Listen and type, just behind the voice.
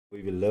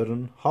We will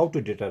learn how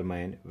to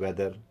determine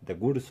whether the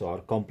goods are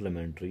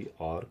complementary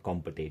or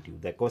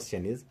competitive. The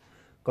question is,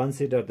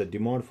 consider the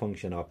demand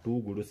function of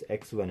two goods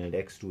x1 and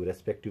x2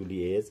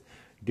 respectively as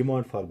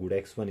demand for good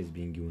x1 is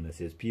being given as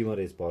p1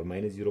 raised power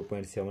minus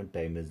 0.7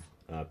 times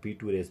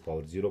p2 raised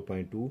power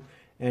 0.2,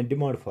 and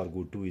demand for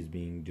good 2 is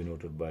being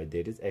denoted by,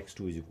 that is,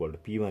 x2 is equal to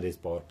p1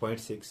 raised power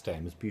 0.6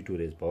 times p2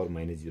 raised power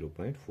minus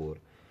 0.4.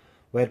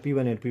 Where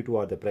P1 and P2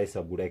 are the price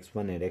of good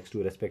X1 and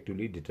X2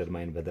 respectively,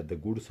 determine whether the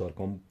goods are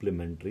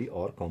complementary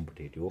or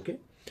competitive. Okay,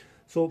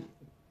 so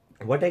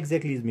what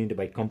exactly is meant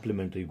by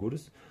complementary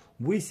goods?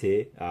 We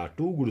say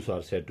two goods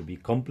are said to be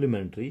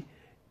complementary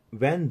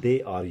when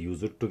they are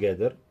used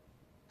together,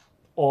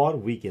 or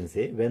we can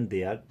say when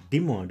they are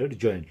demanded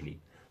jointly.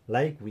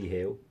 Like we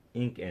have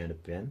ink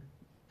and pen,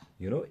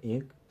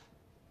 ink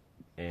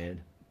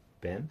and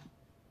pen.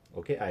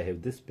 Okay, I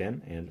have this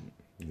pen, and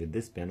with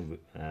this pen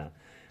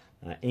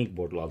ink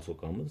bottle also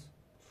comes,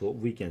 so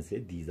we can say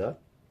these are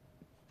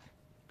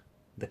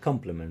the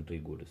complementary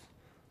goods.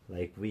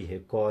 Like we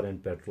have car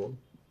and petrol.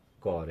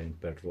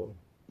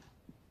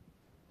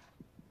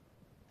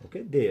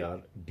 Okay, they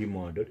are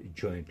demanded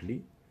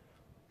jointly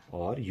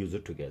or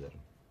used together,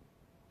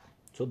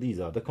 so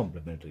these are the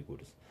complementary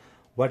goods.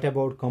 What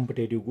about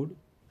competitive good?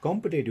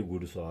 Competitive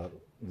goods are,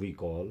 we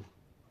call,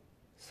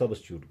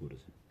 substitute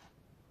goods.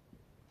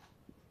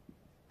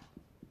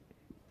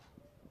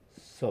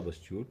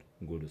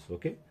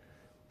 Okay,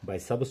 by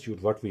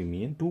substitute what we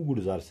mean, two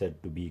goods are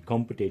said to be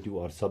competitive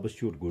or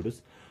substitute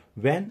goods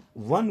when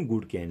one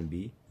good can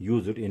be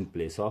used in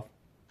place of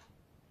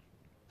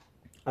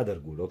other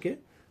good. Okay,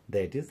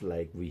 that is,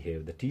 like we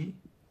have the tea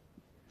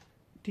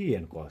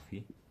and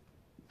coffee.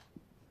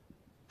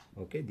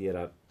 Okay, there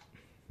are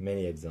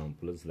many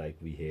examples,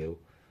 like we have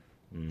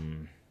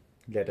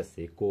let us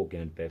say Coke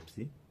and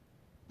Pepsi.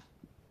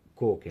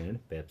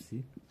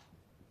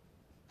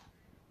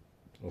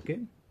 Okay,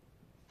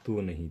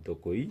 तू नहीं तो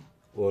कोई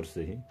और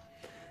सही.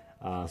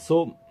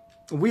 So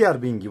we are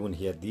being given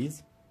here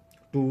these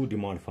two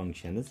demand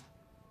functions,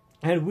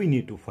 and we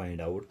need to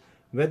find out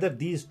whether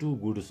these two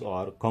goods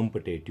are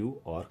competitive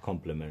or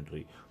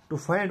complementary. To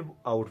find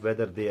out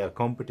whether they are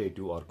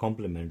competitive or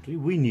complementary,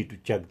 we need to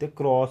check the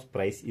cross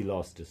price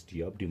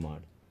elasticity of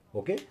demand.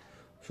 Okay,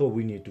 so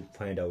we need to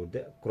find out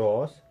the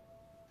cross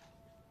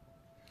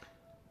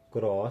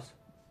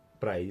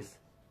price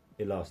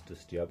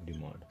elasticity of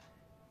demand.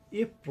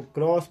 If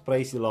cross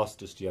price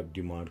elasticity of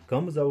demand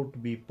comes out to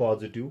be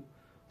positive,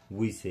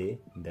 we say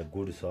the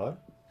goods are,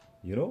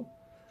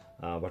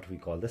 what we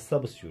call the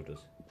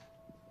substitutes.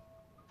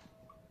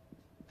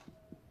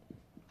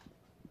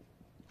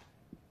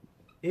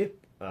 If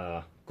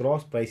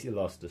cross price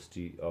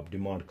elasticity of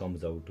demand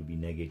comes out to be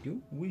negative,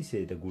 we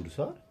say the goods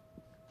are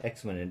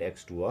x1 and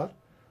x2 are,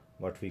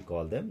 what we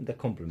call them, the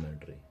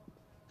complementary.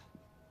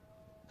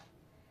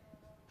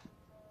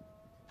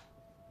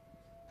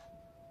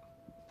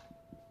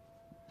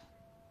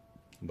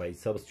 By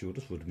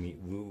substitutes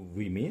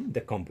we mean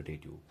the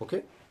competitive.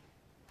 Okay,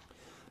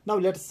 now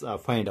let's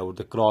find out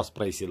the cross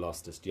price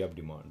elasticity of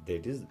demand.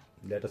 That is,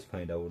 let us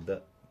find out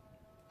the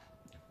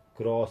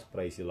cross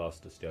price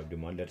elasticity of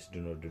demand. Let's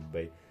denote it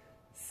by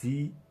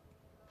C.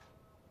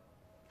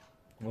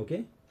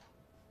 Okay,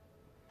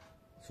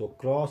 so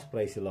cross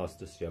price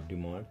elasticity of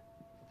demand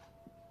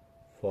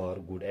for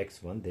good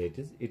x1, that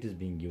is, it is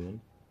being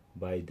given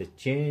by the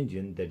change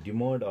in the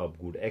demand of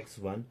good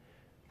x1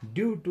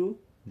 due to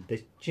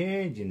the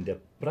change in the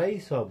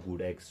price of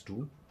good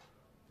x2.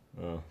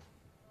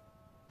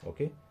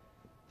 Okay,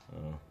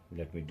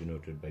 let me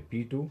denote it by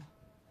P2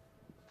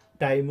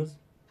 times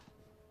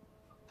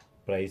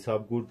price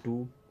of good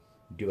 2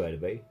 divided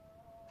by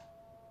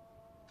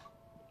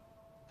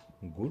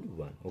good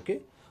 1.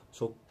 Okay,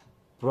 so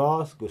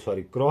cross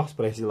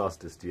price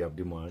elasticity of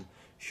demand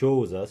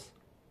shows us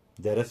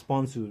the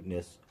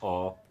responsiveness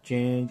of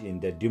change in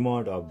the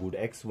demand of good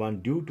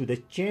x1 due to the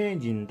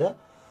change in the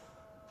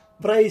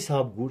price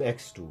of good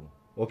x2.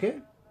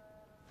 Okay,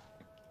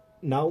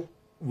 now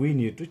we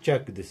need to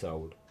check this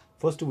out.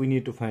 First we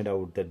need to find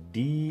out the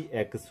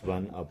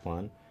dx1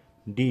 upon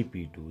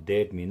dp2.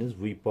 That means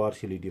we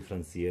partially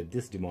differentiate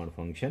this demand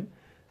function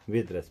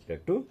with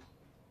respect to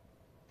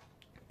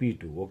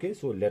p2. Okay,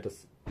 so let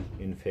us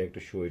in fact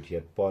show it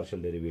here,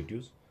 partial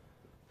derivatives.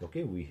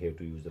 Okay, we have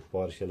to use the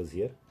partials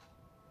here.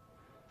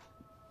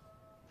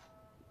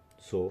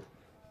 So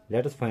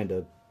let us find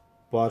a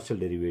partial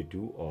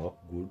derivative of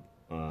good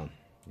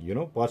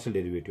partial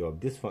derivative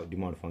of this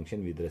demand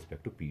function with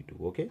respect to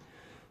p2. Okay,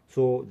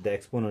 so the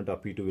exponent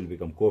of p2 will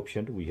become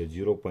coefficient. We have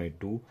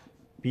 0.2,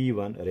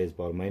 p1 raised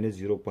power minus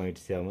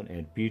 0.7,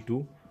 and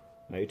p2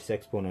 its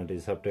exponent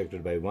is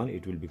subtracted by 1,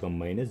 it will become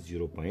minus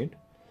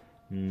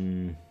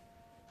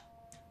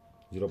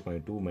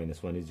 0.2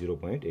 minus 1 is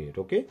 0.8.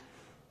 Okay,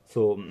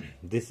 so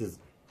this is,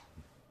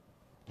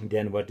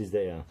 then what is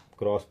the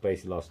cross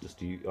price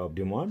elasticity of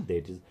demand?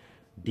 That is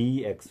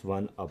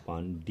dx1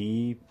 upon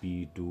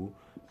dp2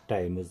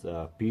 times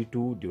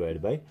p2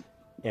 divided by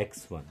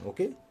x1.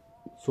 Okay,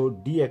 so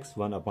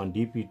dx1 upon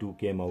dp2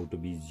 came out to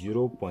be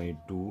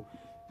 0.2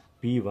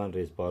 P1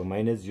 raised power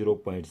minus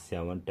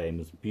 0.7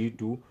 times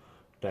P2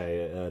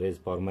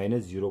 raised power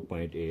minus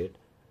 0.8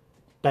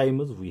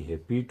 times we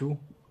have P2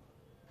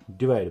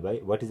 divided by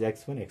what is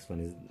x1.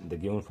 X1 is the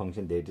given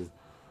function, that is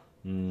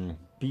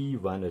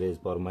P1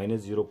 raised power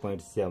minus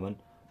 0.7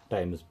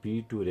 times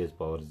P2 raised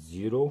power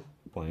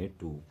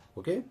 0.2.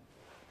 okay,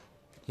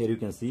 here you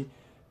can see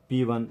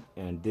P1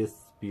 and this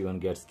P1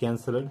 gets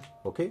cancelled.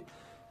 Okay,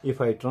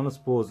 if I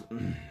transpose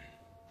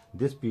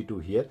this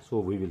P2 here, so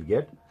we will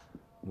get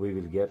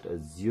a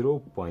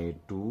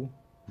 0.2,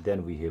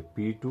 then we have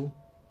P2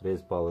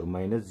 raised power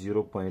minus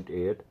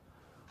 0.8.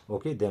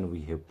 okay, then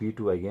we have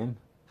P2 again.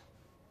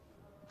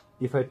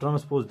 If I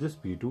transpose this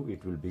P2,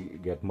 it will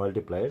get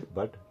multiplied,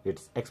 but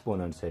its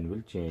exponent sign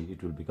will change.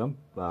 It will become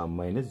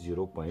minus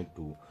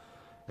 0.2,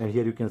 and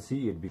here you can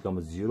see it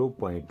becomes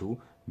 0.2.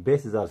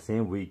 Bases are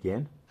same, we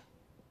can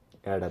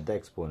add up the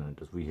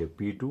exponents. We have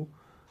P2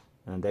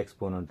 and the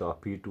exponent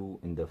of P2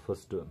 in the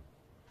first,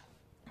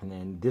 and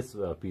then this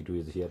P2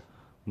 is here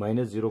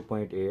minus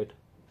 0.8.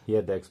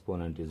 here the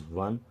exponent is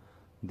 1,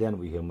 then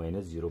we have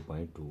minus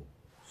 0.2.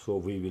 so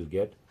we will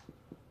get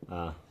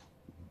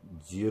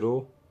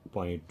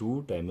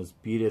 0.2 times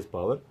P raised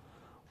power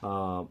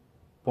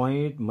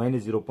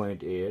minus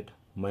 0.8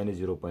 minus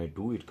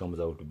 0.2, it comes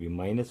out to be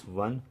minus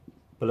 1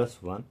 plus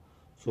 1,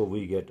 so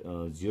we get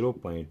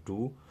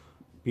 0.2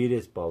 P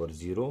raised power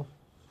 0,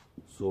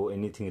 so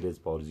anything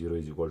raised power 0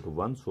 is equal to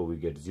 1, so we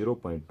get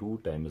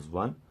 0.2 times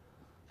 1,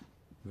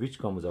 which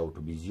comes out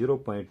to be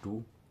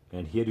 0.2.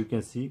 and here you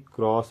can see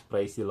cross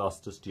price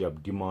elasticity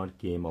of demand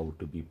came out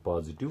to be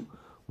positive.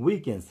 We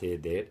can say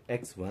that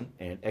x1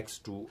 and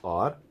x2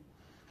 are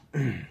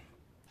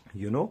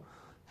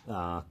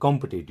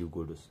competitive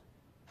goods,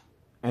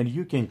 and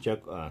you can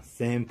check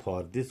same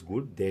for this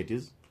good, that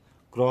is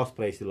cross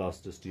price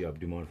elasticity of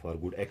demand for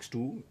good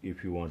x2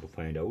 if you want to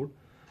find out.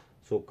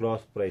 So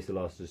cross price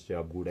elasticity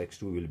of good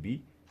x2 will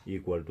be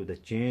equal to the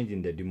change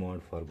in the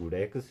demand for good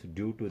x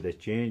due to the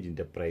change in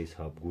the price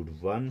of good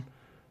 1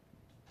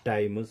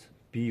 times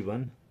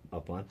P1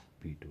 upon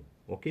P2.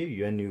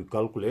 okay, when you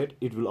calculate,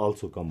 it will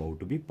also come out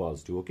to be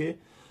positive. Okay,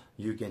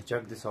 you can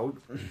check this out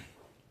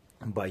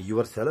by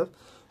yourself.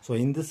 So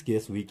in this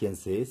case, we can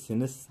say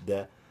since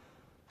the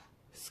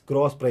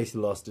cross price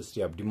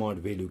elasticity of demand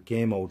value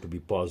came out to be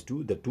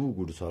positive, the two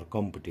goods are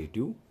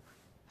competitive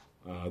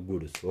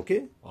goods,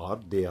 okay, or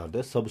they are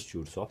the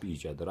substitutes of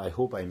each other. I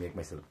hope I make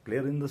myself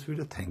clear in this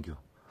video. Thank you.